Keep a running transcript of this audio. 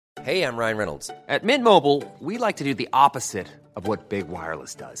Hey, I'm Ryan Reynolds. At Mint Mobile, we like to do the opposite of what Big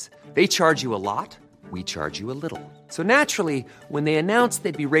Wireless does. They charge you a lot, we charge you a little. So naturally, when they announced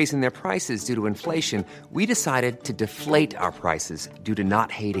they'd be raising their prices due to inflation, we decided to deflate our prices due to not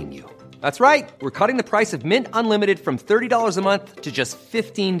hating you. That's right. We're cutting the price of Mint Unlimited from $30 a month to just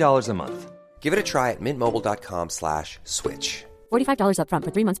 $15 a month. Give it a try at mintmobile.com/switch. $45 up front for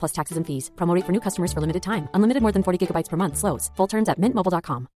 3 months plus taxes and fees. Promo rate for new customers for limited time. Unlimited more than 40 gigabytes per month. Slows full terms at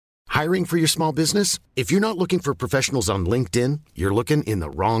mintmobile.com. Hiring for your small business? If you're not looking for professionals on LinkedIn, you're looking in the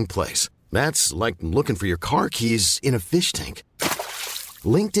wrong place. That's like looking for your car keys in a fish tank.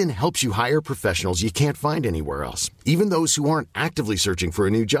 LinkedIn helps you hire professionals you can't find anywhere else, even those who aren't actively searching for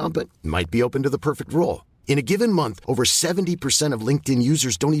a new job but might be open to the perfect role. In a given month, over 70% of LinkedIn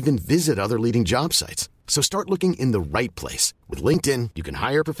users don't even visit other leading job sites. So start looking in the right place. With LinkedIn, you can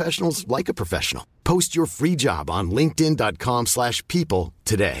hire professionals like a professional. Post your free job on linkedin.com/people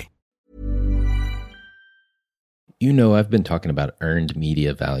today. You know, I've been talking about earned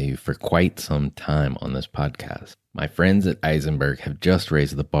media value for quite some time on this podcast. My friends at Eisenberg have just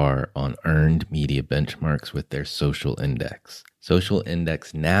raised the bar on earned media benchmarks with their social index. Social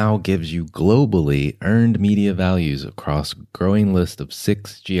Index now gives you globally earned media values across a growing list of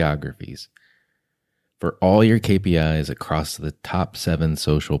 6 geographies for all your KPIs across the top 7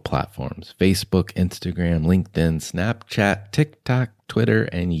 social platforms: Facebook, Instagram, LinkedIn, Snapchat, TikTok, Twitter,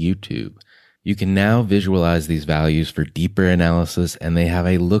 and YouTube. You can now visualize these values for deeper analysis, and they have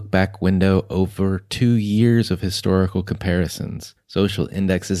a look-back window over 2 years of historical comparisons. Social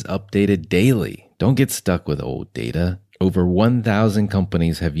Index is updated daily. Don't get stuck with old data. Over 1,000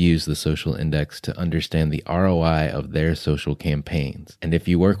 companies have used the Social Index to understand the ROI of their social campaigns. And if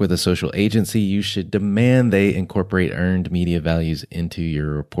you work with a social agency, you should demand they incorporate earned media values into your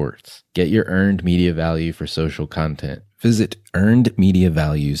reports. Get your earned media value for social content. Visit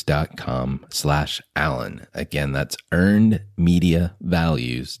earnedmediavalues.com/Alan. Again, that's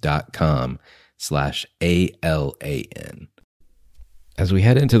earnedmediavalues.com/ALAN. As we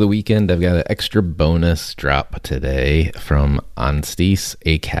head into the weekend, I've got an extra bonus drop today from Anstis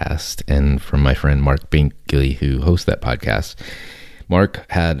Acast and from my friend Mark Binkley, who hosts that podcast. Mark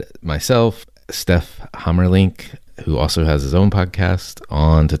had myself, Stef Hamerlinck, who also has his own podcast,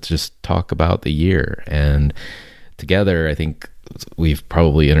 on to just talk about the year. And together, I think we've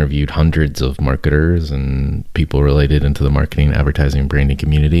probably interviewed hundreds of marketers and people related into the marketing, advertising, branding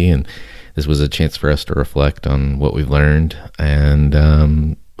community. And this was a chance for us to reflect on what we've learned, and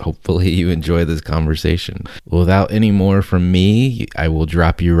hopefully you enjoy this conversation. Without any more from me, I will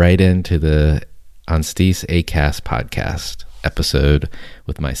drop you right into the Anstis Acast podcast episode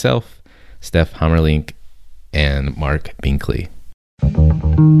with myself, Stef Hamerlinck, and Mark Binkley.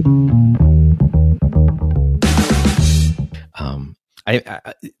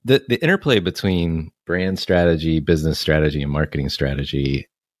 The interplay between brand strategy, business strategy, and marketing strategy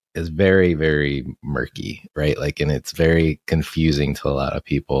is very, very murky, right? And it's very confusing to a lot of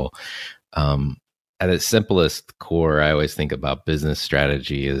people. At its simplest core, I always think about business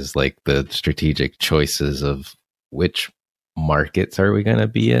strategy as like the strategic choices of which markets are we going to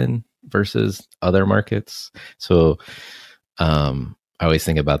be in versus other markets. So I always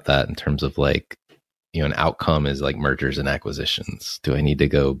think about that in terms of an outcome is like mergers and acquisitions. Do I need to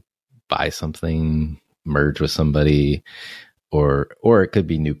go buy something, merge with somebody? Or it could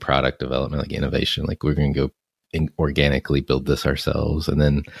be new product development, like innovation. Like we're going to go organically build this ourselves. And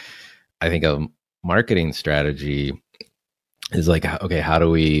then I think a marketing strategy is like, okay, how do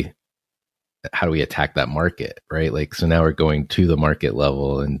we attack that market, right? So now we're going to the market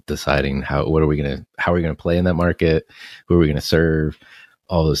level and deciding how are we going to play in that market? Who are we going to serve?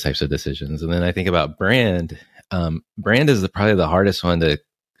 All those types of decisions. And then I think about brand. Brand is probably the hardest one to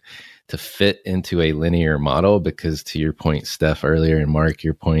fit into a linear model, because to your point, Steph, earlier, and Mark,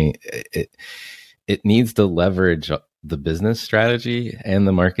 your point, it needs to leverage the business strategy and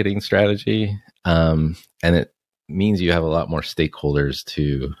the marketing strategy. And it means you have a lot more stakeholders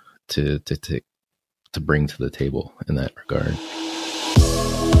to bring to the table in that regard.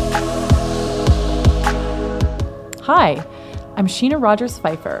 Hi, I'm Sheena Rogers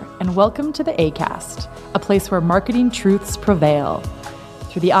Pfeiffer, and welcome to the Acast, a place where marketing truths prevail.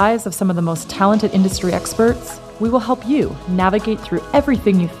 Through the eyes of some of the most talented industry experts, we will help you navigate through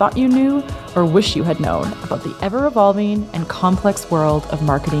everything you thought you knew or wish you had known about the ever-evolving and complex world of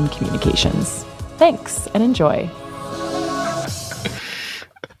marketing communications. Thanks, and enjoy.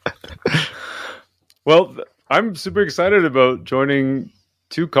 Well, I'm super excited about joining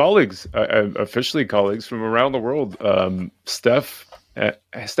two colleagues, officially colleagues from around the world. Stef,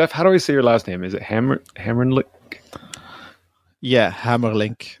 how do I say your last name? Is it Hamerlinck? Yeah,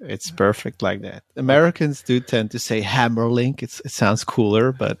 Hamerlinck. It's perfect like that. Americans do tend to say Hamerlinck. It sounds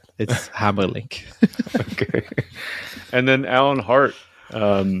cooler, but it's Hamerlinck. Okay. And then Alan Hart,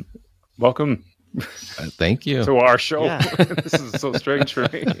 welcome Thank you. to our show. Yeah. This is so strange for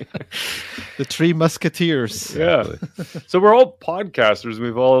me. The Three Musketeers. Yeah. So we're all podcasters.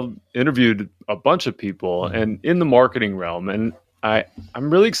 We've all interviewed a bunch of people and in the marketing realm. And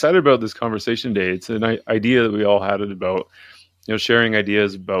I'm really excited about this conversation today. It's an idea that we all had about, sharing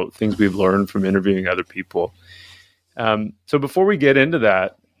ideas about things we've learned from interviewing other people. So before we get into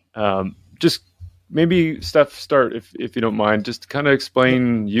that, just maybe Stef, start if you don't mind, just kind of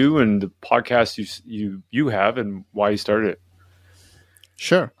explain you and the podcast you have and why you started it.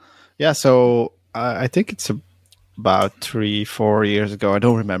 Sure. Yeah. So I think it's about 3-4 years ago. I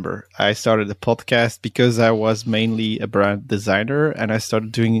don't remember. I started the podcast because I was mainly a brand designer and I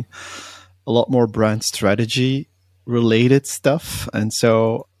started doing a lot more brand strategy related stuff. And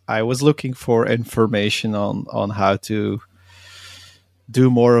so I was looking for information on how to do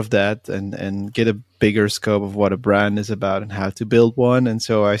more of that and get a bigger scope of what a brand is about and how to build one. And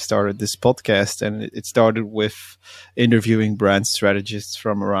so I started this podcast, and it started with interviewing brand strategists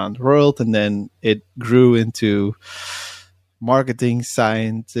from around the world. And then it grew into marketing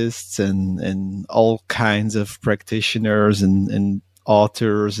scientists and all kinds of practitioners and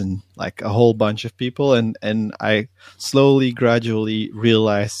authors and like a whole bunch of people. And I slowly, gradually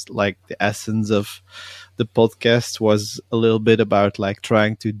realized like the essence of the podcast was a little bit about like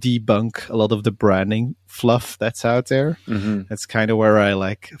trying to debunk a lot of the branding fluff that's out there. Mm-hmm. That's kind of where I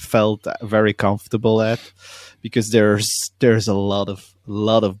like felt very comfortable at, because there's a lot of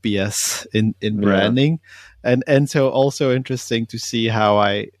BS in branding. And so also interesting to see how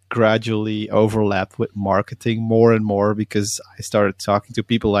I gradually overlap with marketing more and more, because I started talking to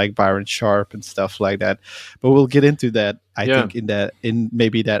people like Byron Sharp and stuff like that. But we'll get into that, I think, in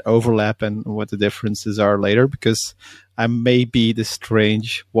maybe that overlap and what the differences are later, because I may be the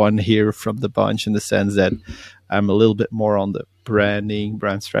strange one here from the bunch in the sense that I'm a little bit more on the brand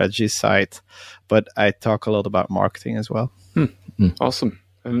strategy side, but I talk a lot about marketing as well. Awesome.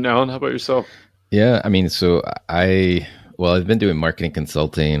 And Alan, how about yourself? Yeah, I mean, so I've been doing marketing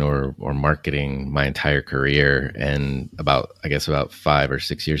consulting or marketing my entire career. And about 5 or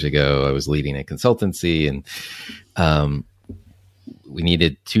 6 years ago, I was leading a consultancy, and we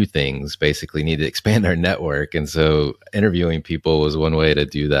needed two things, basically needed to expand our network. And so interviewing people was one way to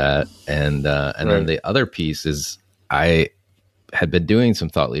do that. And then the other piece is I had been doing some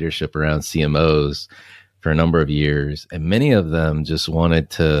thought leadership around CMOs for a number of years, and many of them just wanted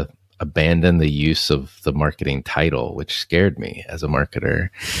to abandon the use of the marketing title, which scared me as a marketer.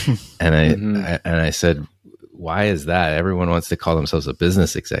 And I said, why is that? Everyone wants to call themselves a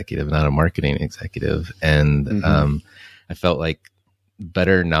business executive, not a marketing executive. And I felt like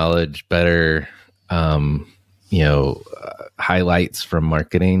better knowledge, better highlights from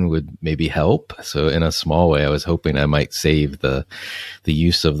marketing would maybe help. So in a small way, I was hoping I might save the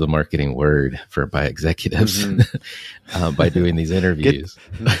use of the marketing word by executives by doing these interviews.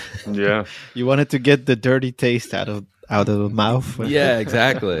 You wanted to get the dirty taste out of the mouth. Yeah,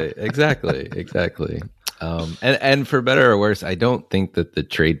 exactly. And for better or worse, I don't think that the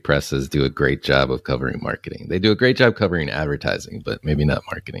trade presses do a great job of covering marketing. They do a great job covering advertising, but maybe not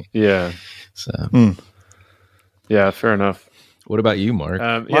marketing. Yeah. So. Yeah, fair enough. What about you, Mark?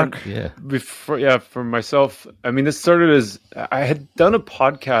 Mark? For myself, I mean, this started as I had done a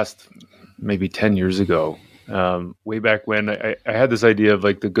podcast maybe 10 years ago, way back when I had this idea of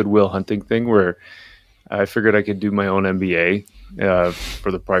like the Goodwill Hunting thing, where I figured I could do my own MBA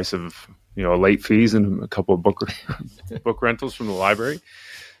for the price of late fees and a couple of book rentals from the library.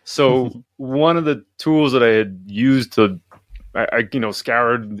 So one of the tools that I had used to I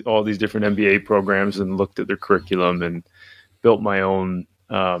scoured all these different MBA programs and looked at their curriculum and built my own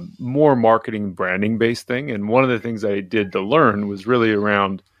more marketing branding based thing. And one of the things I did to learn was really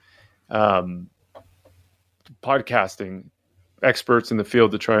around podcasting experts in the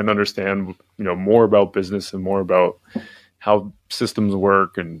field to try and understand, more about business and more about how systems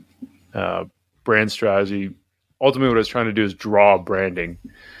work and brand strategy. Ultimately, what I was trying to do is draw branding,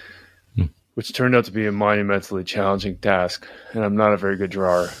 which turned out to be a monumentally challenging task, and I'm not a very good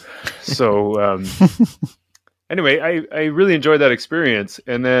drawer. So anyway, I really enjoyed that experience.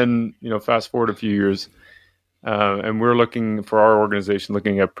 And then, fast forward a few years, and we're looking for our organization,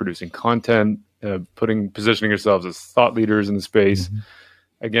 looking at producing content, positioning ourselves as thought leaders in the space.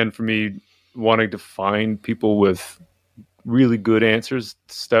 Again, for me, wanting to find people with really good answers.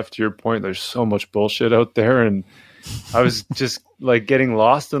 Stef, to your point, there's so much bullshit out there, and I was just like getting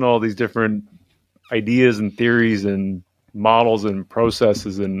lost in all these different ideas and theories and models and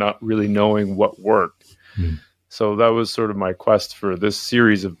processes and not really knowing what worked. So that was sort of my quest for this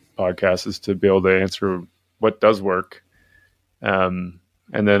series of podcasts, is to be able to answer what does work. And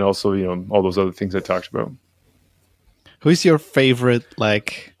then also, all those other things I talked about. Who's your favorite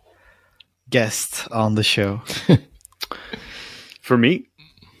guest on the show? For me?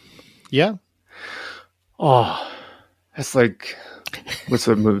 Yeah. Oh, that's like, what's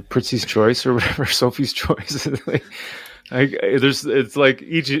the movie? Pritzi's Choice or whatever, Sophie's Choice. It's like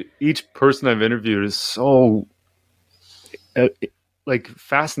each person I've interviewed is so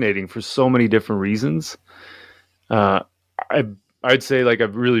fascinating for so many different reasons. I'd say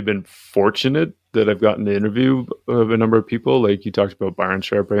I've really been fortunate that I've gotten to interview a number of people. Like you talked about Byron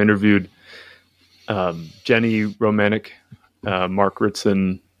Sharp. I interviewed Jenny Romanek, Mark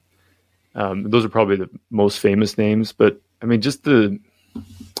Ritson. Those are probably the most famous names, but it's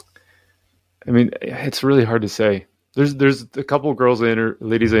really hard to say. There's a couple of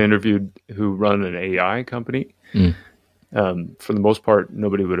ladies I interviewed who run an AI company. For the most part,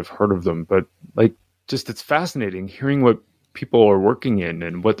 nobody would have heard of them, but it's fascinating hearing what people are working in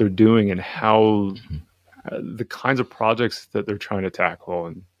and what they're doing and how the kinds of projects that they're trying to tackle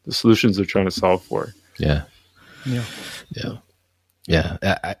and the solutions they're trying to solve for. Yeah.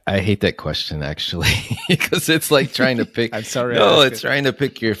 I hate that question actually, because it's like trying to pick. I'm sorry. No, trying to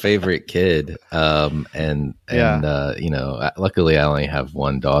pick your favorite kid. Luckily I only have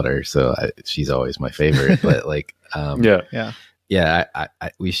one daughter, so she's always my favorite. But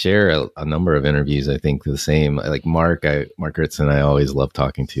we share a number of interviews. I think the same. Like Mark Ritson, I always love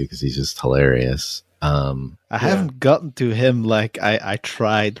talking to because he's just hilarious. I haven't gotten to him. I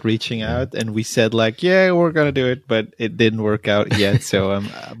tried reaching out and we said we're gonna do it, but it didn't work out yet. So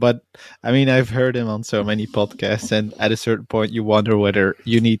but I've heard him on so many podcasts, and at a certain point you wonder whether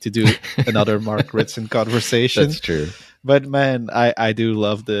you need to do another Mark Ritson conversation. That's true. But man, I do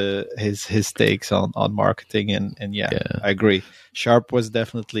love his takes on marketing and I agree. Sharp was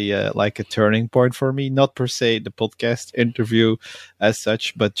definitely a turning point for me, not per se the podcast interview as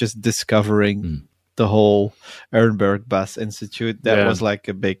such, but just discovering the whole Ehrenberg Bass Institute. That was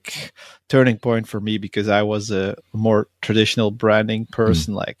a big turning point for me, because I was a more traditional branding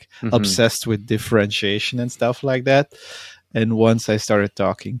person, obsessed with differentiation and stuff like that. And once I started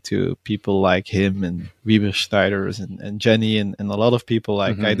talking to people like him and Weber Schneiders and Jenny and a lot of people,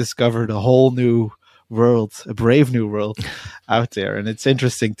 I discovered a whole new world, a brave new world out there. And it's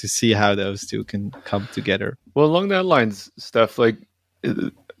interesting to see how those two can come together. Well, along that lines, Stef,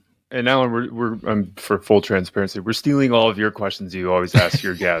 and Alan, for full transparency, we're stealing all of your questions you always ask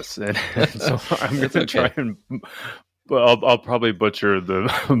your guests. And so I'm going to try and... Well, I'll probably butcher the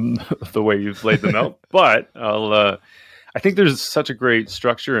way you've laid them out, but I think there's such a great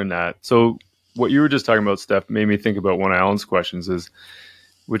structure in that. So what you were just talking about, Stef, made me think about one of Alan's questions,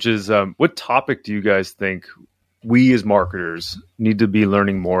 which is what topic do you guys think we as marketers need to be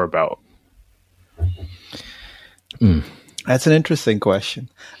learning more about? That's an interesting question.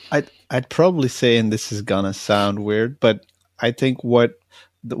 I'd probably say, and this is gonna sound weird, but I think what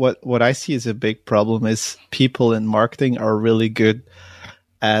I see as a big problem is people in marketing are really good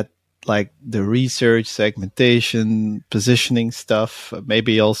at the research, segmentation, positioning stuff,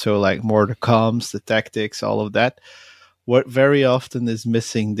 maybe also more the comms, the tactics, all of that. What very often is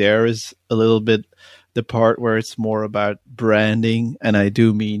missing there is a little bit the part where it's more about branding, and I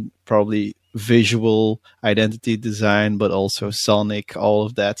do mean probably visual identity design, but also sonic, all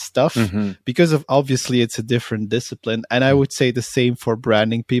of that stuff, because of obviously it's a different discipline. And I would say the same for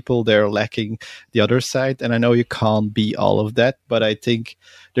branding people. They're lacking the other side, and I know you can't be all of that, but I think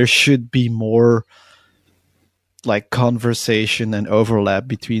there should be more conversation and overlap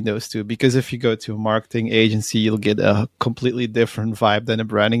between those two, because if you go to a marketing agency, you'll get a completely different vibe than a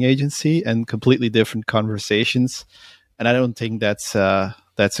branding agency and completely different conversations. And I don't think that's a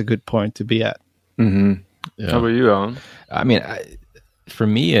good point to be at. Yeah. How about you, Alan? For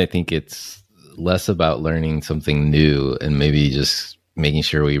me, I think it's less about learning something new and maybe just making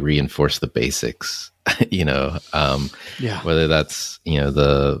sure we reinforce the basics, whether that's,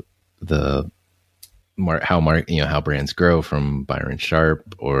 how brands grow from Byron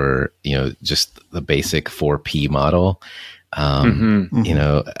Sharp, or, just the basic 4P model,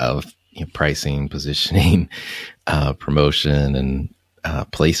 of pricing, positioning, promotion, and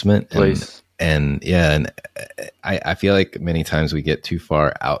placement. And I feel like many times we get too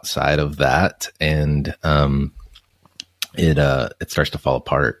far outside of that, and it starts to fall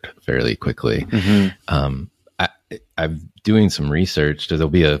apart fairly quickly. I'm doing some research. There'll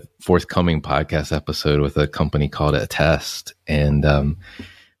be a forthcoming podcast episode with a company called Attest, and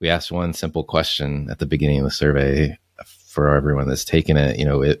we asked one simple question at the beginning of the survey: for everyone that's taken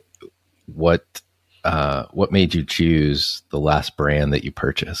it, what made you choose the last brand that you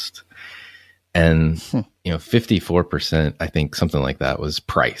purchased? And 54%, I think something like that, was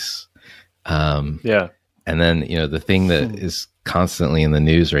price. Yeah. And then, the thing that is constantly in the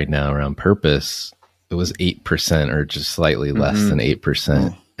news right now around purpose, it was 8% or just slightly less than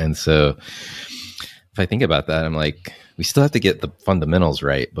 8%. And so if I think about that, I'm like, we still have to get the fundamentals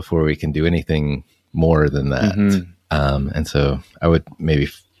right before we can do anything more than that. And so I would maybe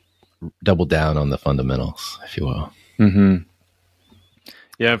double down on the fundamentals, if you will.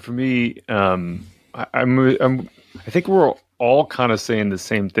 Yeah, for me, I think we're all kind of saying the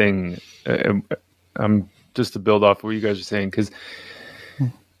same thing. I'm just to build off what you guys are saying, because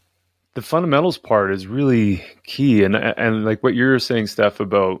the fundamentals part is really key, and like what you're saying, Stef,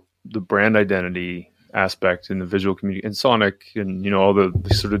 about the brand identity aspect and the visual community and Sonic, and all the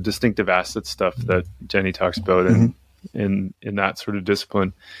sort of distinctive asset stuff that Jenny talks about, and in that sort of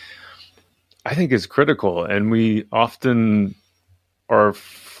discipline, I think is critical, and we often are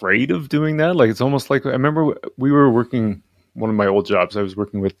afraid of doing that. Like, it's almost like, I remember we were working, one of my old jobs, I was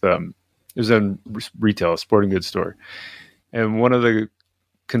working with, it was in retail, a sporting goods store. And one of the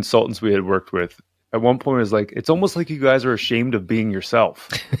consultants we had worked with at one point was like, it's almost like you guys are ashamed of being yourself.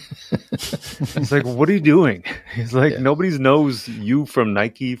 It's like, what are you doing? He's like, nobody knows you from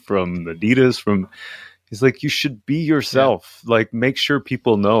Nike, from Adidas, he's like, you should be yourself. Like, make sure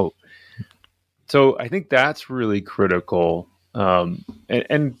people know. So I think that's really critical.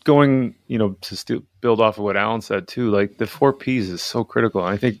 And going, to still build off of what Alan said too, like the 4 Ps is so critical.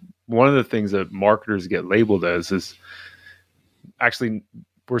 And I think one of the things that marketers get labeled as is, actually,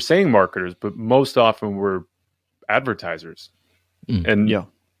 we're saying marketers, but most often we're advertisers.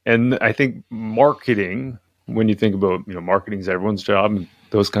 And I think marketing, when you think about, marketing is everyone's job and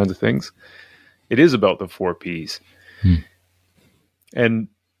those kinds of things, it is about the 4 Ps. And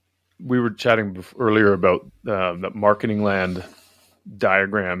we were chatting earlier about the marketing land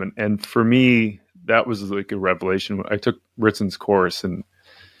diagram. And for me, that was like a revelation. I took Ritzen's course, and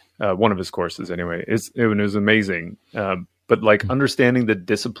one of his courses anyway. It was amazing. But like understanding the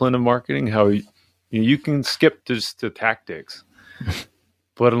discipline of marketing, how you can skip just to tactics.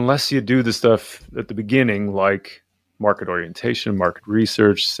 But unless you do the stuff at the beginning, like market orientation, market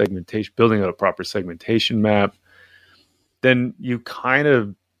research, segmentation, building out a proper segmentation map, then you kind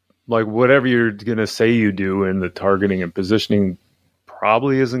of, like, whatever you're going to say you do in the targeting and positioning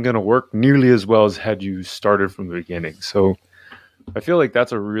probably isn't going to work nearly as well as had you started from the beginning. So I feel like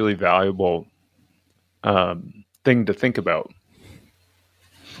that's a really valuable thing to think about.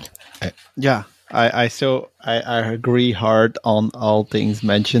 I agree hard on all things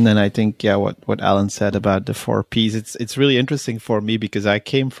mentioned, and I think what Alan said about the 4 Ps, it's really interesting for me because I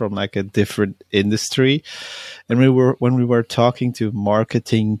came from like a different industry, and when we were talking to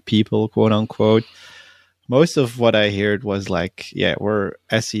marketing people, quote unquote, most of what I heard was like, we're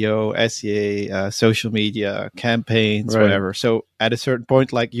SEO, SEA, social media campaigns, whatever. So at a certain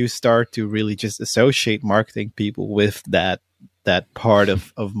point, like, you start to really just associate marketing people with that part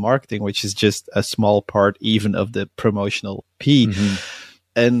of marketing, which is just a small part even of the promotional P.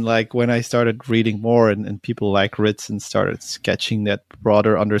 And like, when I started reading more and people like Ritz and started sketching that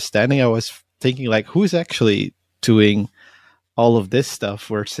broader understanding, I was thinking, like, who's actually doing all of this stuff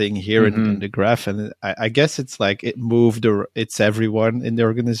we're seeing here in the graph? And I guess it's like it's everyone in the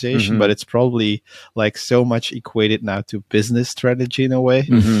organization, but it's probably like so much equated now to business strategy in a way.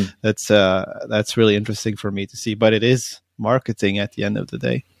 That's really interesting for me to see, but it is marketing at the end of the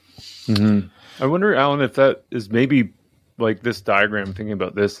day. I wonder, Alan, if that is maybe, like, this diagram, thinking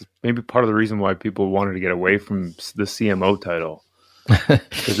about this, maybe part of the reason why people wanted to get away from the CMO title,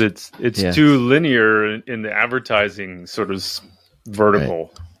 because it's too linear in the advertising sort of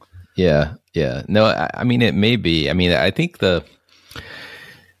vertical. Right. No, I mean, it may be. I mean, I think a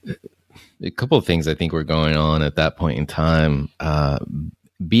couple of things I think were going on at that point in time.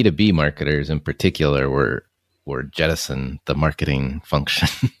 B2B marketers in particular were jettison the marketing function.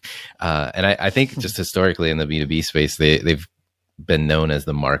 And I think just historically in the B2B space, they've been known as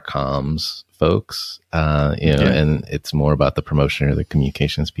the Marcoms folks, and it's more about the promotion or the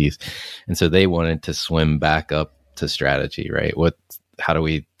communications piece. And so they wanted to swim back up to strategy, right? How do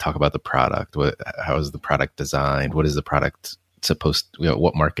we talk about the product? How is the product designed? What is the product supposed to,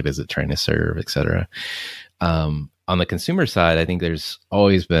 what market is it trying to serve, et cetera? On the consumer side, I think there's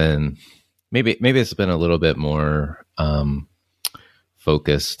always been, maybe it's been a little bit more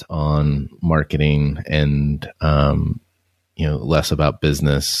focused on marketing and less about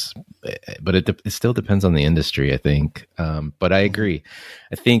business, but it still depends on the industry, I think. But I agree.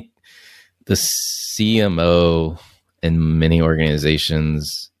 I think the CMO in many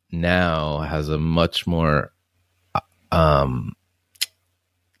organizations now has a much more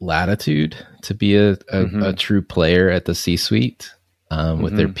latitude to be a true player at the C-suite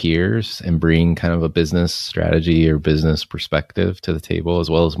with their peers and bring kind of a business strategy or business perspective to the table as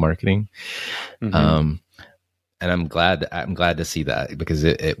well as marketing. And I'm glad to see that, because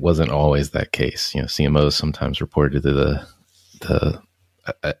it wasn't always that case. CMOs sometimes reported to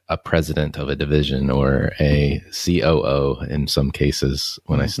a president of a division or a COO in some cases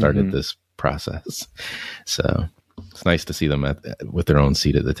when I started this process. So it's nice to see them with their own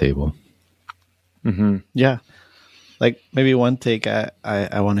seat at the table. Yeah. Like maybe one take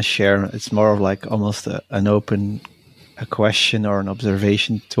I want to share, it's more of like almost an open question or an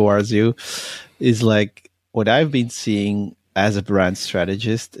observation towards you, is like what I've been seeing as a brand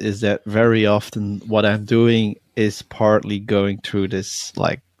strategist is that very often what I'm doing is partly going through this,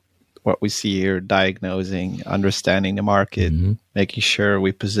 like what we see here, diagnosing, understanding the market, making sure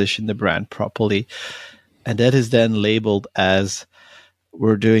we position the brand properly. And that is then labeled as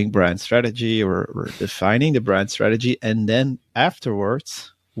we're doing brand strategy, or we're defining the brand strategy. And then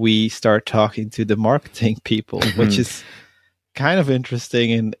afterwards, we start talking to the marketing people, which is kind of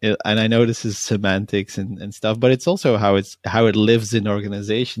interesting. And I know this is semantics and stuff, but it's also how it lives in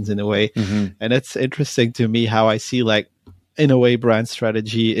organizations in a way. And it's interesting to me how I see, like, in a way, brand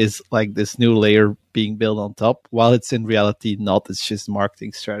strategy is like this new layer being built on top, while it's in reality not. It's just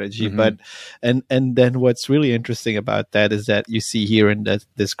marketing strategy. But and then what's really interesting about that is that you see here in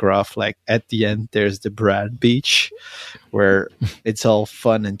this graph, like at the end, there's the brand beach where it's all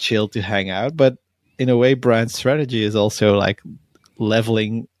fun and chill to hang out. But in a way, brand strategy is also like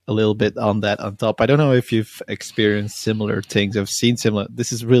leveling a little bit on that on top. I don't know if you've experienced similar things. I've seen similar.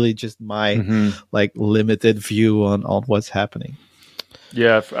 This is really just my like limited view on what's happening.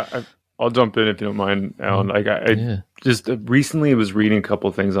 Yeah, I'll jump in if you don't mind, Alan. Like I just recently was reading a couple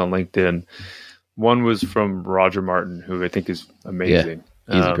of things on LinkedIn. One was from Roger Martin, who I think is amazing.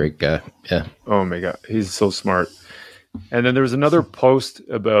 Yeah, he's a great guy. Yeah. Oh my God, he's so smart. And then there was another post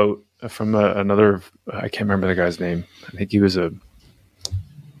from another. I can't remember the guy's name. I think he was a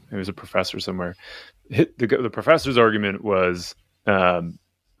professor somewhere. The professor's argument was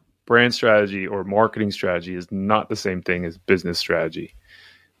brand strategy or marketing strategy is not the same thing as business strategy.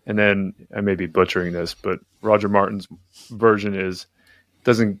 And then I may be butchering this, but Roger Martin's version is,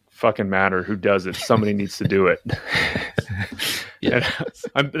 doesn't fucking matter who does it. Somebody needs to do it.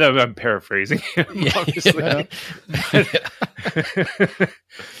 I'm paraphrasing him, obviously.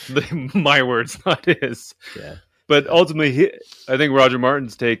 My words, not his. Yeah. But ultimately, I think Roger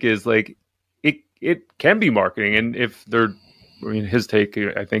Martin's take is like it can be marketing, and his take,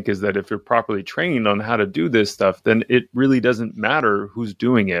 I think, is that if you're properly trained on how to do this stuff, then it really doesn't matter who's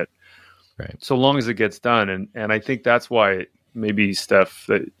doing it, right? So long as it gets done, and I think that's why maybe, Stef,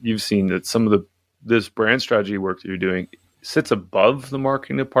 that you've seen that some of this brand strategy work that you're doing sits above the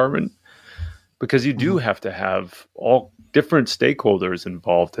marketing department, because you do have to have all different stakeholders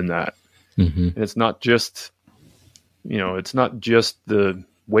involved in that, and it's not just. It's not just the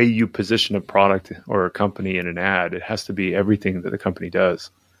way you position a product or a company in an ad. It has to be everything that the company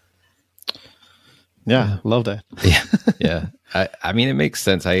does. Yeah, love that. Yeah. I mean, it makes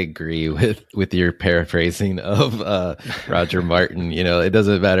sense. I agree with your paraphrasing of Roger Martin. It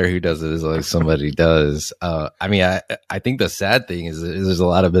doesn't matter who does it as long as somebody does. I mean, I think the sad thing is there's a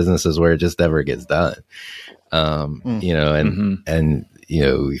lot of businesses where it just never gets done. And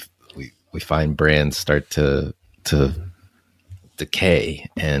we find brands start to decay,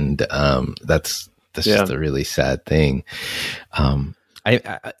 and that's just a really sad thing.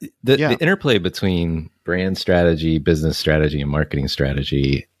 The interplay between brand strategy, business strategy, and marketing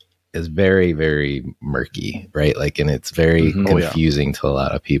strategy is very, very murky, right? Like, and it's very confusing to a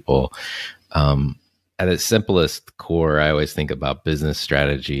lot of people. At its simplest core, I always think about business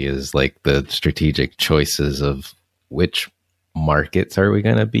strategy as like the strategic choices of which markets are we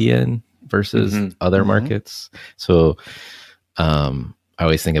going to be in versus other markets. So I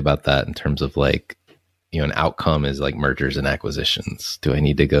always think about that in terms of like, an outcome is like mergers and acquisitions. Do I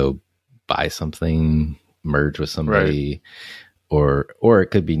need to go buy something, merge with somebody, or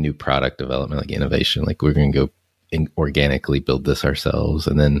it could be new product development, like innovation. Like we're going to go organically build this ourselves.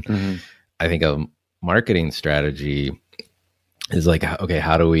 And then I think a marketing strategy is like, okay,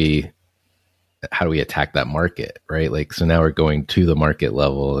 how do we attack that market, right? Like, so now we're going to the market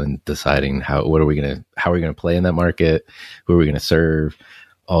level and deciding how are we going to play in that market? Who are we going to serve?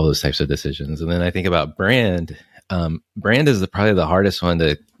 All those types of decisions. And then I think about brand. Brand is probably the hardest one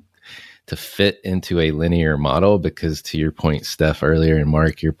to fit into a linear model, because to your point, Stef, earlier, and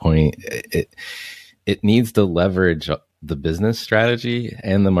Mark, your point, it needs to leverage the business strategy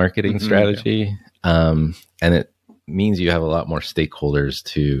and the marketing strategy. Yeah. And it means you have a lot more stakeholders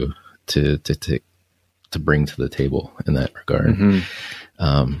to bring to the table in that regard.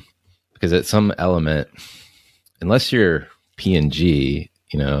 Because at some element, unless you're P&G,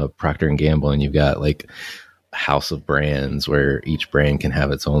 Procter and Gamble, and you've got like a house of brands where each brand can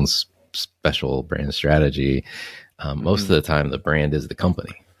have its own special brand strategy. Most of the time the brand is the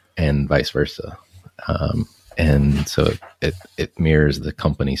company and vice versa. And so it mirrors the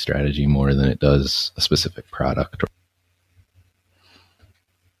company strategy more than it does a specific product.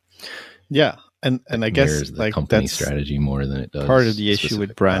 Yeah. And I guess the like company that's strategy more than it does. Part of the issue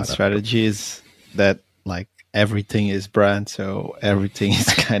with brand strategy is that like everything is brand, so everything is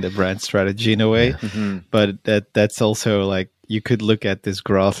kind of brand strategy in a way. Yeah. But that's also like you could look at this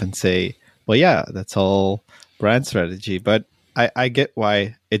graph and say, well, yeah, that's all brand strategy. But I get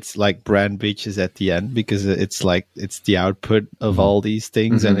why it's like brand beaches at the end, because it's like it's the output of all these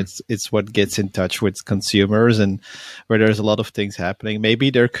things, and it's what gets in touch with consumers, and where there's a lot of things happening. Maybe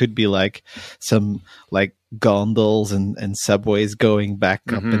there could be like some like gondolas and subways going back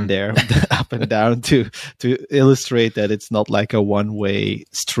up and there, up and down to illustrate that it's not like a one-way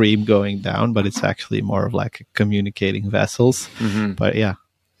stream going down, but it's actually more of like communicating vessels. But yeah,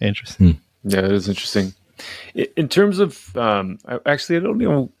 interesting. Yeah, it is interesting. In terms of, I don't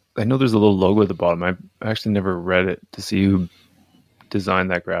know. I know there's a little logo at the bottom. I actually never read it to see who designed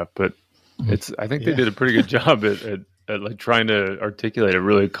that graph, but I think they did a pretty good job at like trying to articulate a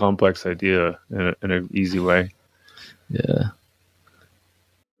really complex idea in an easy way. Yeah.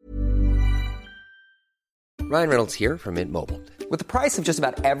 Ryan Reynolds here from Mint Mobile. With the price of just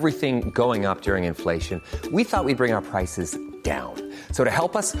about everything going up during inflation, we thought we'd bring our prices down. So to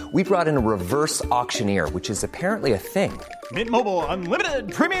help us, we brought in a reverse auctioneer, which is apparently a thing. Mint Mobile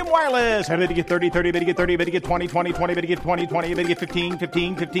Unlimited Premium Wireless. How to get 30, 30, bit to get 30, bit to get 20, 20, 20, bit to get 20, 20, bit to get 15,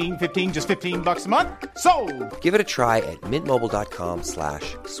 15, 15, 15, just $15 a month? Sold! Give it a try at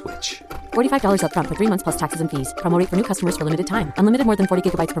mintmobile.com/switch. $45 up front for 3 months plus taxes and fees. Promo rate for new customers for limited time. Unlimited more than 40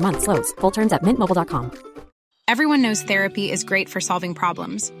 gigabytes per month. Slows full terms at mintmobile.com. Everyone knows therapy is great for solving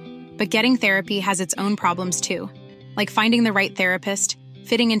problems, but getting therapy has its own problems too, like finding the right therapist,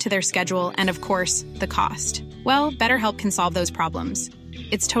 fitting into their schedule, and of course, the cost. Well, BetterHelp can solve those problems.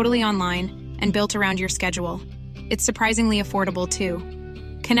 It's totally online and built around your schedule. It's surprisingly affordable too.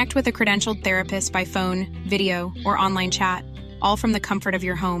 Connect with a credentialed therapist by phone, video, or online chat, all from the comfort of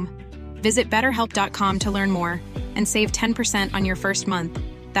your home. Visit BetterHelp.com to learn more and save 10% on your first month.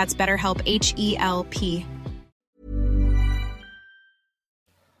 That's BetterHelp, H-E-L-P.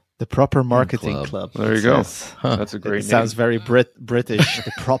 The Proper Marketing Club. There you go. That's a great name. Sounds very British.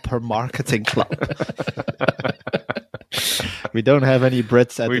 The Proper Marketing Club. We don't have any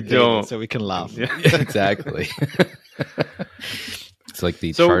Brits at the table, so we can laugh. Yeah. Exactly. It's like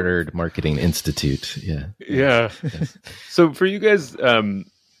the Chartered Marketing Institute. Yeah. Yeah. Yes. So for you guys,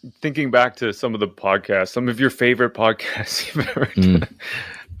 thinking back to some of the podcasts, some of your favorite podcasts you've ever done,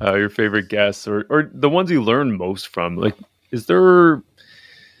 your favorite guests, or the ones you learn most from, like,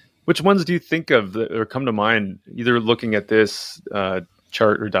 which ones do you think of that or come to mind, either looking at this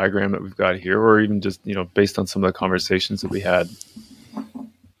chart or diagram that we've got here, or even just, based on some of the conversations that we had?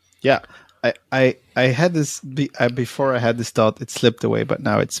 Yeah, I had this before I had this thought, it slipped away, but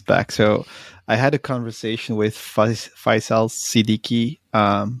now it's back. So I had a conversation with Faisal Siddiqui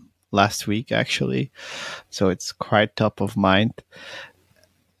last week, actually. So it's quite top of mind.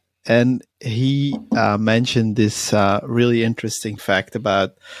 And he mentioned this really interesting fact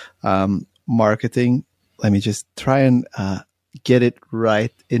about marketing. Let me just try and get it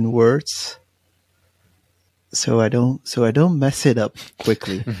right in words, so I don't mess it up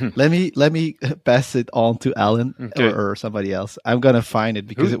quickly. Let me pass it on to Alan or somebody else. I'm gonna find it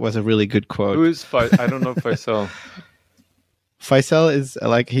because it was a really good quote. Who is I don't know Faisal. Faisal is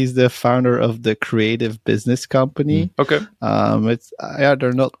he's the founder of the Creative Business Company. Okay.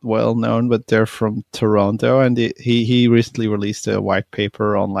 They're not well known, but they're from Toronto, and he recently released a white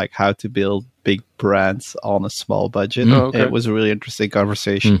paper on like how to build big brands on a small budget. Okay. It was a really interesting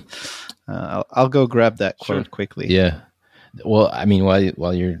conversation. I'll go grab that quote quickly. Yeah. Well, I mean,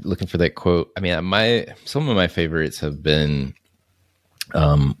 while you're looking for that quote, I mean, some of my favorites have been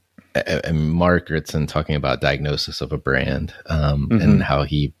and Mark Ritson talking about diagnosis of a brand and how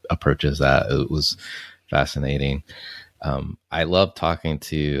he approaches that. It was fascinating. I love talking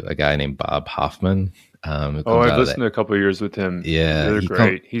to a guy named Bob Hoffman. I've listened to a couple of years with him. Yeah, they're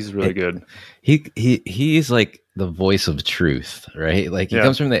great. He's really good. He's like the voice of truth, right? Like he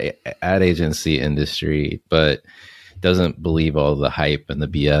comes from the ad agency industry, but doesn't believe all the hype and the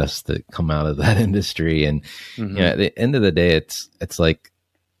BS that come out of that industry. And at the end of the day, it's like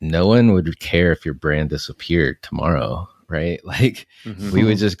no one would care if your brand disappeared tomorrow, right? Like we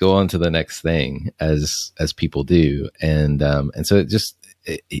would just go on to the next thing as people do. And so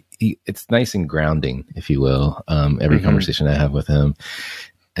it's nice and grounding, if you will, every conversation I have with him.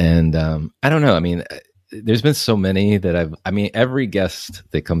 And I don't know. I mean, there's been so many that every guest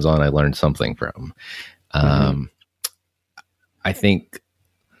that comes on, I learned something from. I think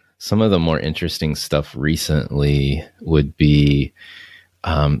some of the more interesting stuff recently would be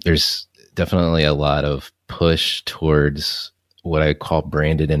there's definitely a lot of push towards what I call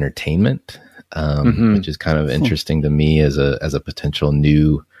branded entertainment, which is kind of interesting to me as a potential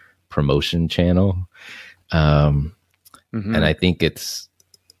new promotion channel. And I think it's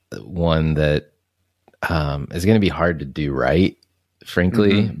one that is going to be hard to do right,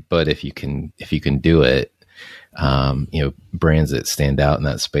 frankly. But if you can do it, brands that stand out in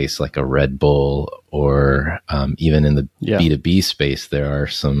that space, like a Red Bull, or even in the B2B space, there are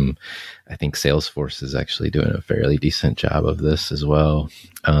some, I think Salesforce is actually doing a fairly decent job of this as well,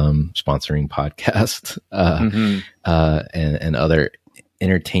 sponsoring podcasts and other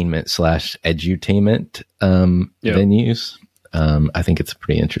entertainment / edutainment venues. I think it's a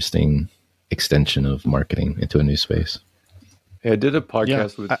pretty interesting extension of marketing into a new space. Yeah, I did a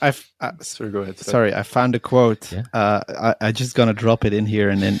podcast with. Sorry, go ahead. Sorry, I found a quote. Yeah. I just gonna drop it in here,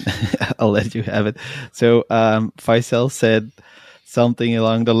 and then I'll let you have it. So Faisal said something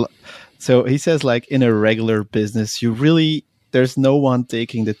along the. So he says, like, in a regular business, there's no one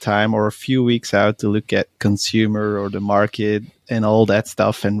taking the time or a few weeks out to look at consumer or the market and all that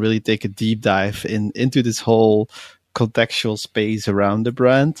stuff, and really take a deep dive into this whole contextual space around the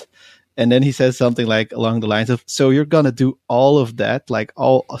brand. And then he says something like along the lines of, so you're going to do all of that,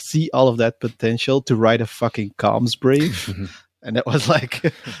 see all of that potential to write a fucking comms brief. And that was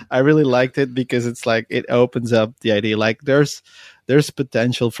like, I really liked it because it's like, it opens up the idea, like there's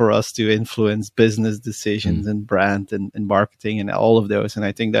potential for us to influence business decisions and brand and marketing and all of those. And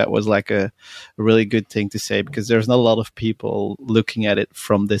I think that was like a really good thing to say, because there's not a lot of people looking at it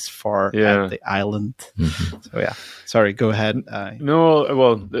from this far at the island. So yeah, sorry, go ahead.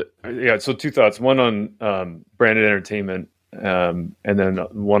 So two thoughts, one on branded entertainment, and then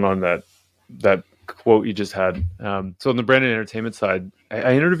one on that quote you just had. So on the branded entertainment side,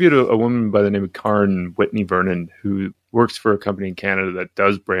 I interviewed a woman by the name of Karen Whitney Vernon, who works for a company in Canada that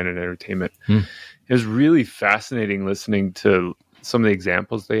does branded entertainment. It was really fascinating listening to some of the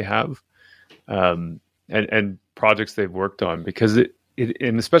examples they have, and projects they've worked on, because it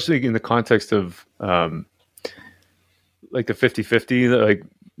and especially in the context of like the 50-50, like,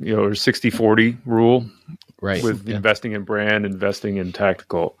 or 60-40 rule, right? With investing in brand, investing in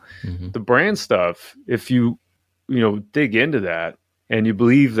tactical. The brand stuff, if you dig into that and you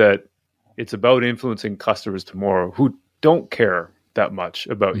believe that it's about influencing customers tomorrow who don't care that much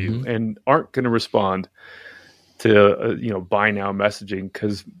about you and aren't going to respond to buy now messaging,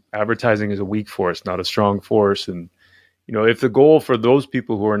 because advertising is a weak force, not a strong force. And if the goal for those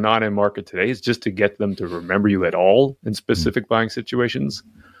people who are not in market today is just to get them to remember you at all in specific buying situations,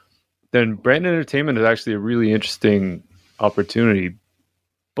 then brand entertainment is actually a really interesting opportunity,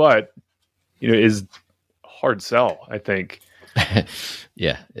 but is hard sell, I think.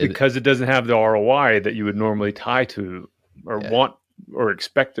 Because it doesn't have the ROI that you would normally tie to, or want, or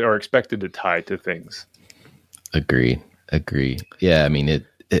expected to tie to things. Agree. Yeah, I mean,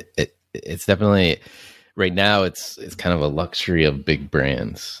 it's definitely right now. It's kind of a luxury of big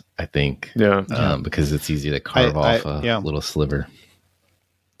brands, I think. Because it's easy to carve off a little sliver.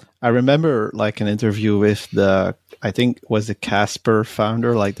 I remember like an interview with I think was the Casper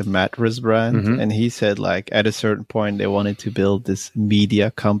founder, like the mattress brand. And he said, like, at a certain point, they wanted to build this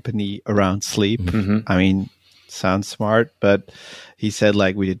media company around sleep. I mean, sounds smart, but he said,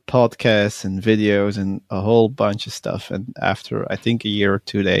 like, we did podcasts and videos and a whole bunch of stuff. And after, I think, a year or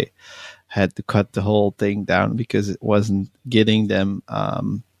two, they had to cut the whole thing down because it wasn't getting them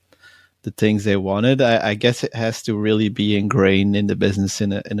the things they wanted. I guess it has to really be ingrained in the business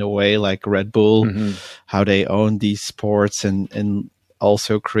in a way, like Red Bull, how they own these sports and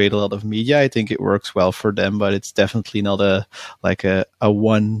also create a lot of media. I think it works well for them, but it's definitely not a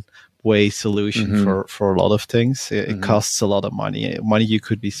one-way solution for a lot of things. It costs a lot of money you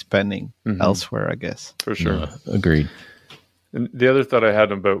could be spending elsewhere, I guess. For sure. Agreed. And the other thought I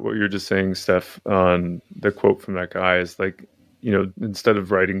had about what you're just saying, Stef, on the quote from that guy is, like, instead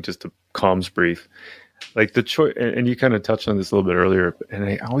of writing just a comms brief, like the choice, and you kind of touched on this a little bit earlier, and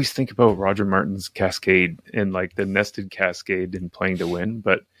I always think about Roger Martin's cascade and like the nested cascade in Playing to Win,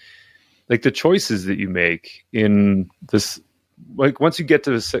 but like the choices that you make in this, like once you get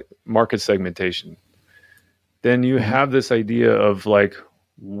to the market segmentation, then you have this idea of like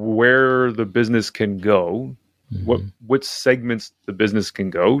where the business can go, which segments the business can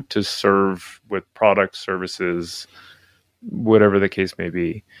go to serve with products, services, whatever the case may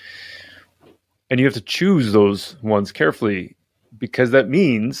be. And you have to choose those ones carefully, because that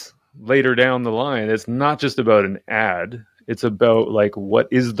means later down the line, it's not just about an ad. It's about like, what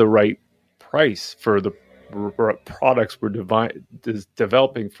is the right price for the products we're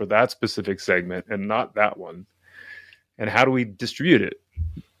developing for that specific segment and not that one. And how do we distribute it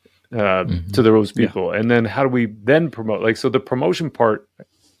to those people? And then how do we then promote? Like, so the promotion part,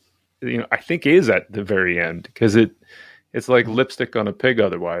 I think is at the very end, because it's like lipstick on a pig.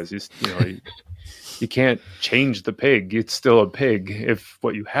 Otherwise, you can't change the pig. It's still a pig if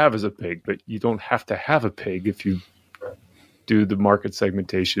what you have is a pig, but you don't have to have a pig if you do the market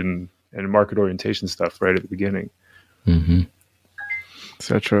segmentation and market orientation stuff right at the beginning.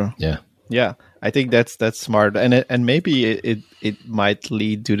 So true. Yeah, I think that's smart, and maybe it might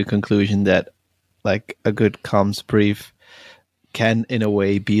lead to the conclusion that like a good comms brief can in a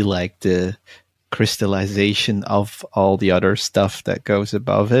way be like the crystallization of all the other stuff that goes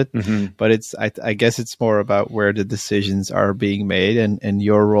above it. But it's I guess it's more about where the decisions are being made and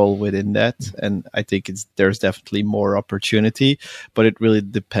your role within that. And I think there's definitely more opportunity, but it really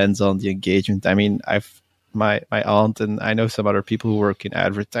depends on the engagement. I mean, my aunt and I know some other people who work in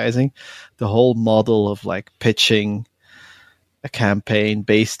advertising, the whole model of like pitching a campaign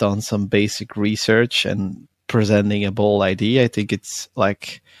based on some basic research and presenting a bold idea. I think it's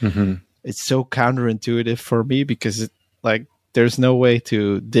like, it's so counterintuitive for me, because there's no way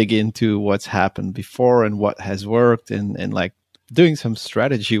to dig into what's happened before and what has worked and like doing some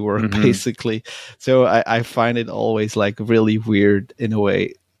strategy work basically. So I find it always like really weird in a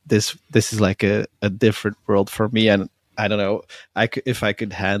way. This is like a different world for me, and I don't know if I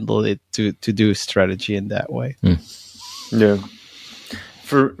could handle it to do strategy in that way. Yeah.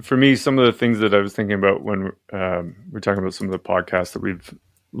 For me, some of the things that I was thinking about when we're talking about some of the podcasts that we've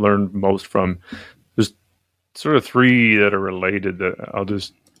learned most from, there's sort of three that are related that I'll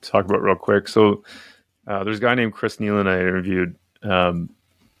just talk about real quick. So there's a guy named Chris Nealon I interviewed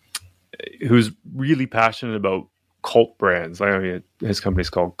who's really passionate about cult brands. I mean, his company's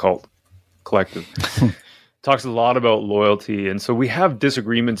called Cult Collective. Talks a lot about loyalty, and so we have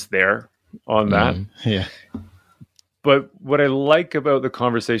disagreements there on that. Yeah. But what I like about the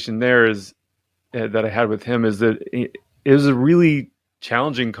conversation there is that I had with him is that it was a really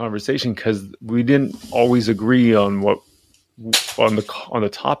challenging conversation, because we didn't always agree on the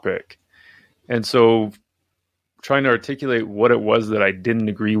topic, and so trying to articulate what it was that I didn't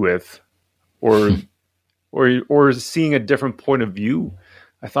agree with, or seeing a different point of view,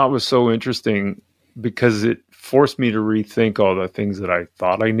 I thought was so interesting, because it forced me to rethink all the things that I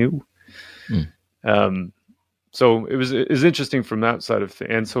thought I knew. So it was interesting from that side of things.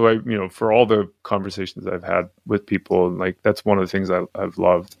 And so I, for all the conversations I've had with people, like that's one of the things I've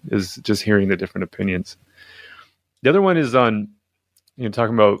loved, is just hearing the different opinions. The other one is on,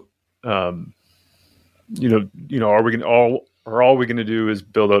 talking about, are all we going to do is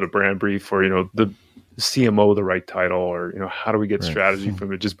build out a brand brief, or, the CMO, the right title, or, how do we get strategy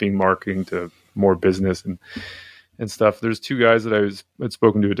from it just being marketing to more business and stuff. There's two guys that I'd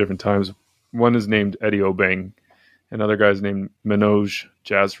spoken to at different times. One is named Eddie Obeng. Another guy's named Manoj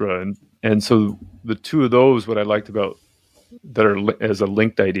Jazra. And so the two of those, what I liked about that are as a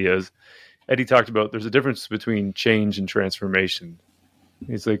linked idea is Eddie talked about there's a difference between change and transformation.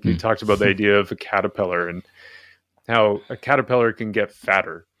 He's like, he talked about the idea of a caterpillar and how a caterpillar can get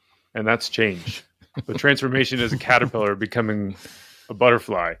fatter, and that's change. But transformation is a caterpillar becoming a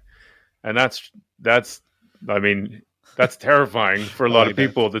butterfly. And that's terrifying for a lot of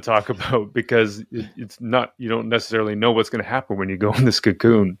people to talk about, because it's not, you don't necessarily know what's going to happen when you go in this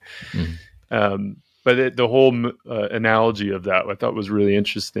cocoon. But the whole analogy of that I thought was really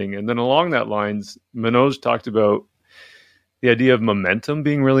interesting. And then along that lines, Manoj talked about the idea of momentum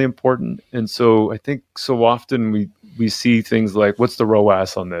being really important. And so I think so often we see things like, what's the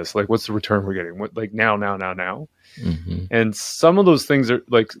ROAS on this? Like, what's the return we're getting? What, like now. And some of those things are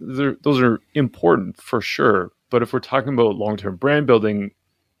like, those are important for sure. But if we're talking about long-term brand building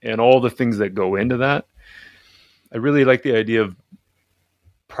and all the things that go into that, I really like the idea of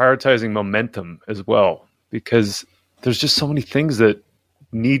prioritizing momentum as well, because there's just so many things that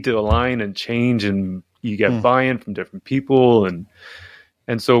need to align and change, and you get buy-in from different people.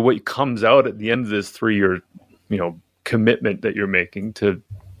 And so what comes out at the end of this 3-year, commitment that you're making to,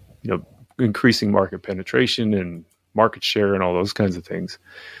 increasing market penetration and market share and all those kinds of things,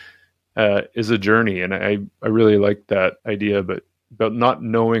 is a journey. And I really like that idea, but about not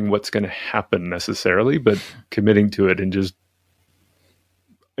knowing what's going to happen necessarily, but committing to it and just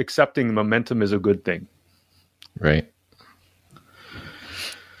accepting momentum is a good thing. Right.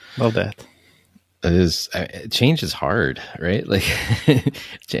 Well, that. It is. Change is hard, right? Like,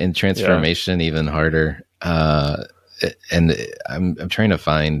 and transformation even harder. And I'm trying to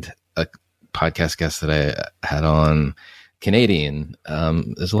find a podcast guest that I had on, Canadian.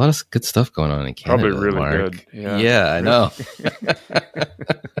 There's a lot of good stuff going on in Canada. Probably really Mark. good. Yeah, I know.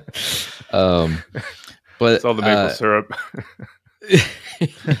 But it's all the maple syrup. Yeah,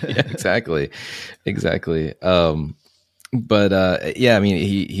 exactly. But yeah, I mean,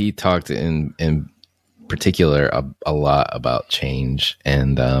 he talked in particular a lot about change,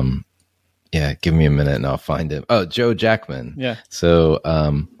 and yeah, give me a minute and I'll find him. Oh, Joe Jackman. Yeah. So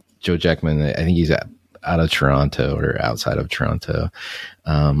Joe Jackman, I think he's out of Toronto or outside of Toronto.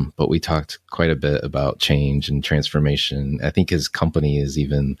 But we talked quite a bit about change and transformation. I think his company is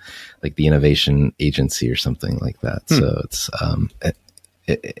even like the Innovation Agency or something like that. So it's,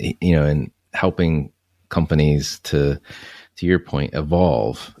 and helping companies to your point,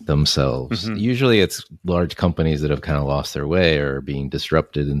 evolve themselves. Usually it's large companies that have kind of lost their way or are being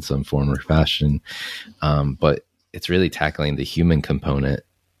disrupted in some form or fashion. But it's really tackling the human component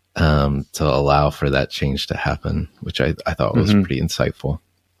to allow for that change to happen, which I thought was pretty insightful.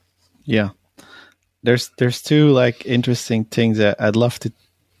 Yeah. There's two like interesting things that I'd love to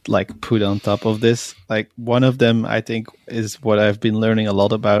like put on top of this. Like one of them, I think, is what I've been learning a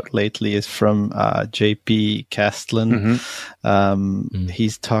lot about lately is from JP Castlin.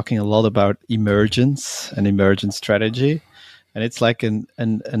 He's talking a lot about emergence and emergent strategy. And it's like an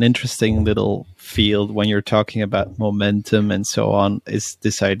interesting little field when you're talking about momentum and so on, is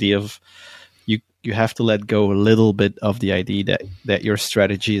this idea of you have to let go a little bit of the idea that your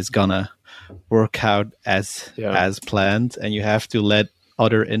strategy is gonna work out as planned, and you have to let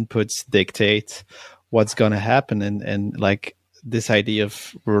other inputs dictate what's gonna happen. And like this idea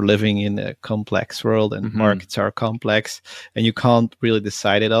of we're living in a complex world and markets are complex and you can't really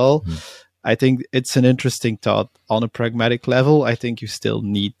decide it all. I think it's an interesting thought on a pragmatic level. I think you still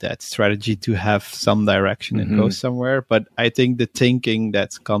need that strategy to have some direction and go somewhere. But I think the thinking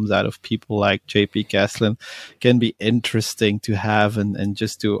that comes out of people like JP Castlin can be interesting to have and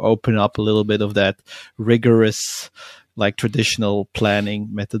just to open up a little bit of that rigorous, like traditional planning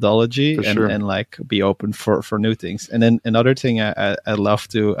methodology and like be open for new things. And then another thing I love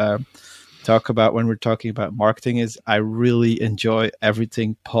to talk about when we're talking about marketing is I really enjoy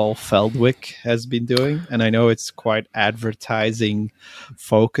everything Paul Feldwick has been doing. And I know it's quite advertising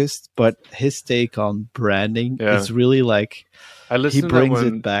focused, but his take on branding is really like, he brings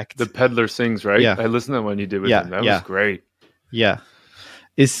it back. The Peddler Sings, right? Yeah. I listened to that one you did with him. That was great. Yeah.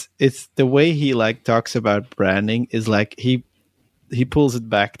 It's the way he like talks about branding is like he pulls it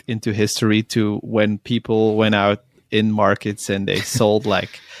back into history to when people went out in markets and they sold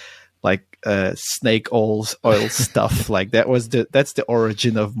like snake oil stuff. Like that's the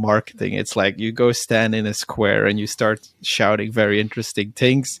origin of marketing. It's like you go stand in a square and you start shouting very interesting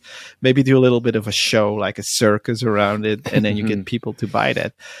things, maybe do a little bit of a show like a circus around it, and then you get people to buy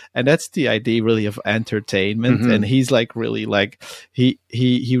that. And that's the idea really of entertainment. And he's like really like he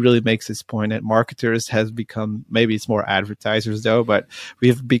really makes this point that marketers has become, maybe it's more advertisers though, but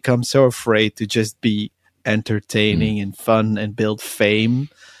we've become so afraid to just be entertaining and fun and build fame.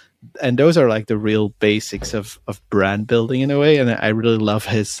 And those are like the real basics of brand building in a way. And I really love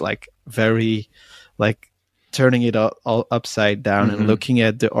his like very like turning it all upside down and looking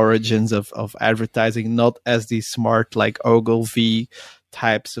at the origins of advertising, not as these smart like Ogilvy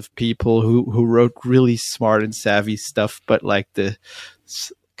types of people who wrote really smart and savvy stuff, but like the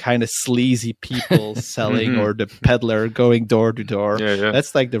kind of sleazy people selling or the peddler going door to door.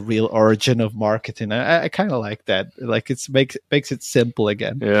 That's like the real origin of marketing. I kind of like that. Like it makes it simple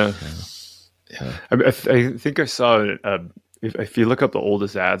again. I think I saw if you look up the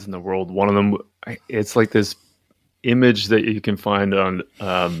oldest ads in the world, one of them, it's like this image that you can find on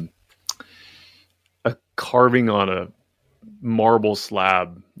a carving on a marble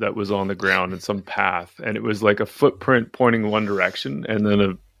slab that was on the ground in some path, and it was like a footprint pointing one direction and then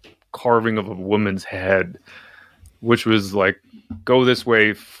a carving of a woman's head, which was like, go this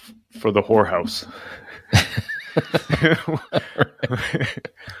way for the whorehouse.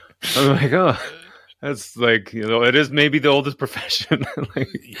 I'm like, oh, that's like, it is maybe the oldest profession. Like,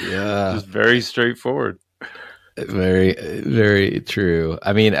 just very straightforward. Very, very true.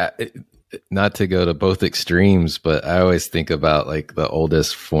 I mean, not to go to both extremes, but I always think about like the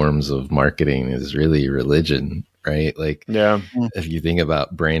oldest forms of marketing is really religion, right? Like, Yeah. if you think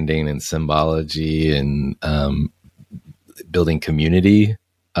about branding and symbology and building community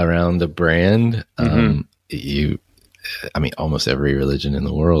around the brand, almost every religion in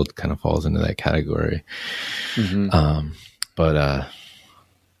the world kind of falls into that category.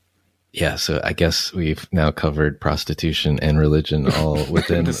 Yeah, so I guess we've now covered prostitution and religion all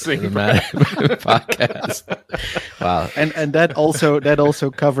within the podcast. Wow, and that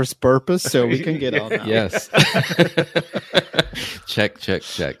also covers purpose, so we can get on now. Yes. check.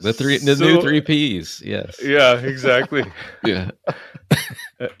 The new 3 Ps. Yes. Yeah, exactly. Yeah.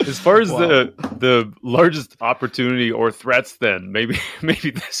 As far as the largest opportunity or threats, then maybe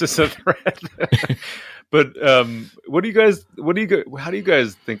this is a threat. But how do you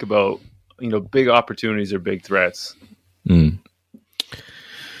guys think about, big opportunities or big threats?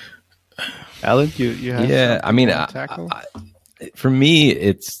 Alan, you have for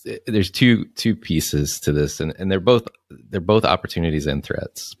me, there's two pieces to this, and they're both opportunities and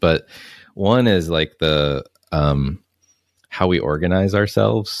threats. But one is like the how we organize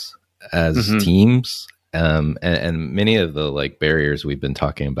ourselves as teams. And many of the like barriers we've been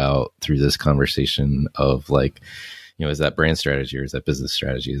talking about through this conversation of like, is that brand strategy or is that business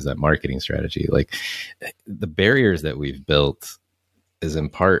strategy? Is that marketing strategy? Like, the barriers that we've built is in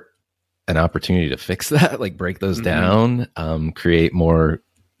part an opportunity to fix that, like break those down, create more,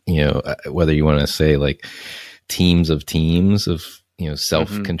 whether you want to say like teams of,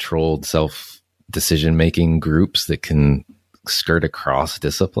 self-controlled, self-decision-making groups that can skirt across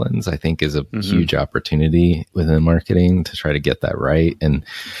disciplines, I think is a huge opportunity within marketing to try to get that right and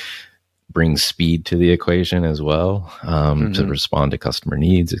bring speed to the equation as well, to respond to customer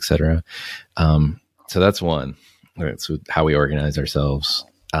needs, etc. So that's one. Right, so how we organize ourselves.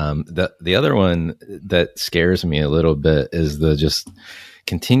 The other one that scares me a little bit is the just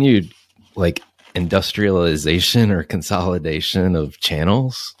continued like industrialization or consolidation of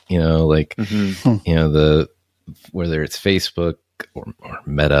channels, whether it's Facebook or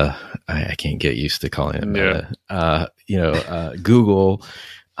Meta, I can't get used to calling it Meta, Google,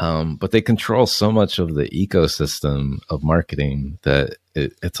 but they control so much of the ecosystem of marketing that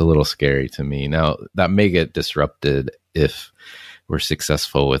it's a little scary to me. Now, that may get disrupted if we're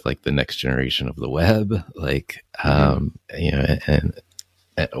successful with like the next generation of the web, like,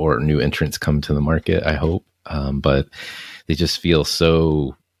 or new entrants come to the market, I hope. But they just feel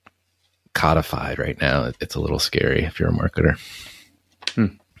so codified right now. It's a little scary if you're a marketer.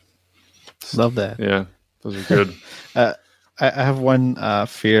 Love that. Yeah, those are good. I have one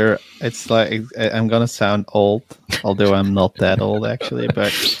fear. It's like, I'm gonna sound old, although I'm not that old actually,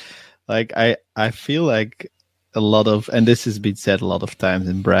 but like I feel like a lot of, and this has been said a lot of times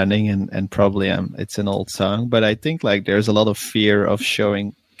in branding, and probably it's an old song, but I think like there's a lot of fear of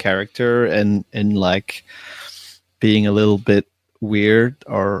showing character and like being a little bit weird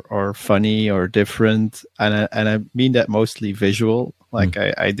or funny or different, and I mean that mostly visual. Like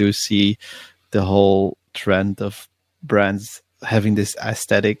I do see the whole trend of brands having this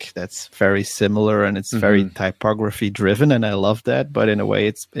aesthetic that's very similar, and it's very typography driven, and I love that, but in a way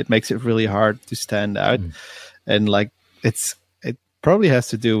it makes it really hard to stand out. And like it probably has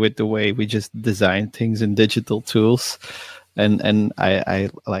to do with the way we just design things in digital tools. And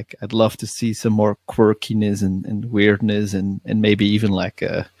I'd love to see some more quirkiness and weirdness and maybe even like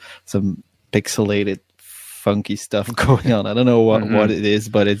some pixelated funky stuff going on. I don't know what it is,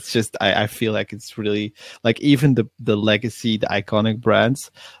 but it's just I feel like it's really like even the legacy, the iconic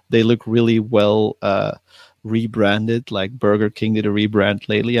brands, they look really well rebranded. Like Burger King did a rebrand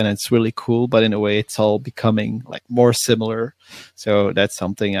lately, and it's really cool, but in a way it's all becoming like more similar. So that's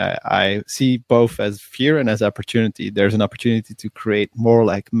something I see both as fear and as opportunity. There's an opportunity to create more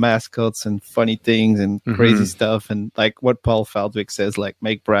like mascots and funny things and crazy stuff, and like what Paul Faldwick says, like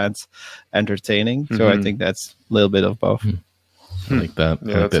make brands entertaining. So I think that's a little bit of both. I like that.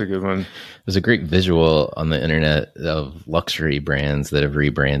 Yeah, that's a good one. There's a great visual on the internet of luxury brands that have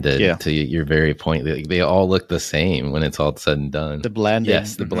rebranded to your very point. They all look the same when it's all said and done. The blending.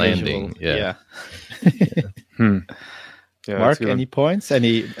 Yes, the blending. Yeah. Yeah, Mark, any points?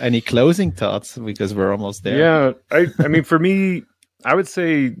 Any closing thoughts? Because we're almost there. Yeah, I mean, for me, I would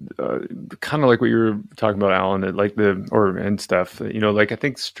say kind of like what you were talking about, Alan, and Stef. Like I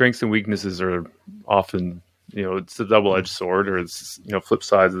think strengths and weaknesses are often, it's a double-edged sword, or it's flip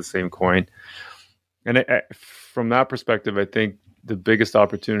sides of the same coin. And from that perspective, I think the biggest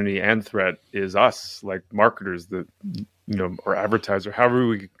opportunity and threat is us, like marketers, or advertiser, however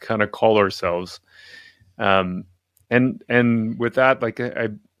we kind of call ourselves. And with that, like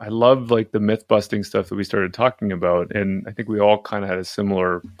I love like the myth busting stuff that we started talking about. And I think we all kind of had a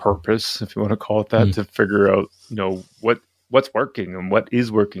similar purpose, if you want to call it that, to figure out, what's working and what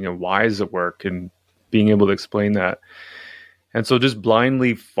is working and why does it work, and being able to explain that. And so just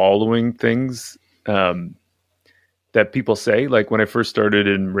blindly following things that people say, like when I first started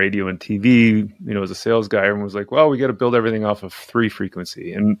in radio and TV, as a sales guy, everyone was like, well, we got to build everything off of 3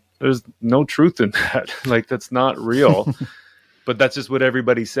 frequency. And there's no truth in that. Like, that's not real. But that's just what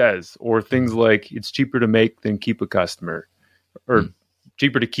everybody says. Or things like it's cheaper to make than keep a customer, or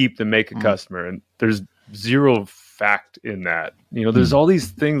cheaper to keep than make a customer. And there's zero fact in that. There's all these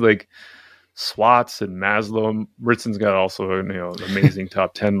things like SWOTs and Maslow. Ritson's got also an amazing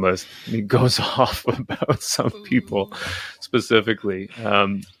top 10 list. And he goes off about some people specifically.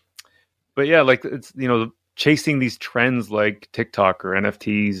 But yeah, like it's, chasing these trends like TikTok or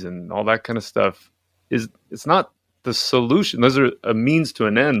NFTs and all that kind of stuff it's not the solution. Those are a means to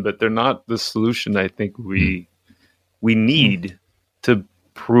an end, but they're not the solution I think we need to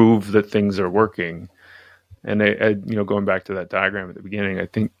prove that things are working. And I going back to that diagram at the beginning, I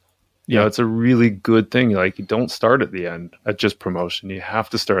think it's a really good thing. Like, you don't start at the end at just promotion. You have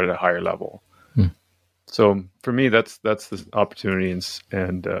to start at a higher level. So for me, that's the opportunity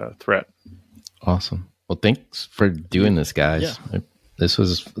and threat. Awesome. Well, thanks for doing this, guys. Yeah. This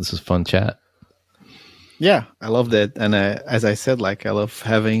is fun chat. Yeah, I loved it. And as I said, like, I love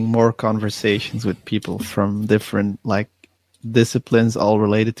having more conversations with people from different disciplines, all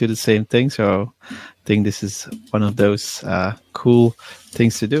related to the same thing. So I think this is one of those cool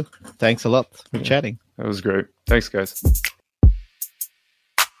things to do. Thanks a lot for chatting. That was great. Thanks, guys.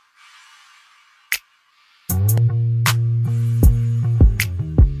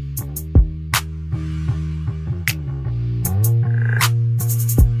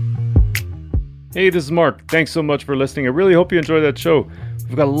 Hey, this is Mark. Thanks so much for listening. I really hope you enjoyed that show.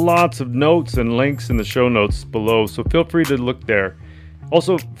 We've got lots of notes and links in the show notes below, so feel free to look there.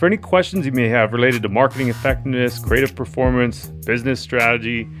 Also, for any questions you may have related to marketing effectiveness, creative performance, business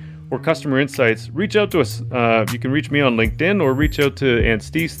strategy, or customer insights, reach out to us. You can reach me on LinkedIn or reach out to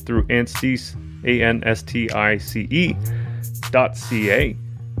Anstice through Anstice, ANSTICE.ca.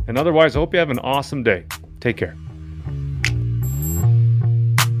 And otherwise, I hope you have an awesome day. Take care.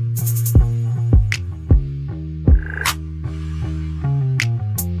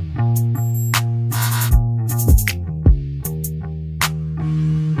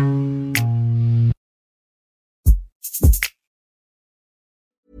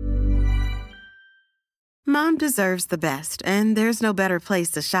 Mom deserves the best, and there's no better place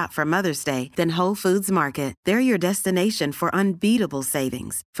to shop for Mother's Day than Whole Foods Market. They're your destination for unbeatable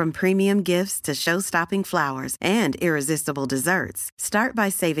savings, from premium gifts to show-stopping flowers and irresistible desserts. Start by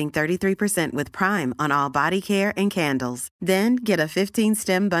saving 33% with Prime on all body care and candles. Then get a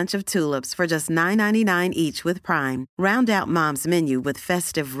 15-stem bunch of tulips for just $9.99 each with Prime. Round out Mom's menu with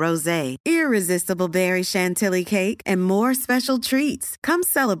festive rosé, irresistible berry chantilly cake, and more special treats. Come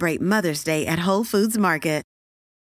celebrate Mother's Day at Whole Foods Market.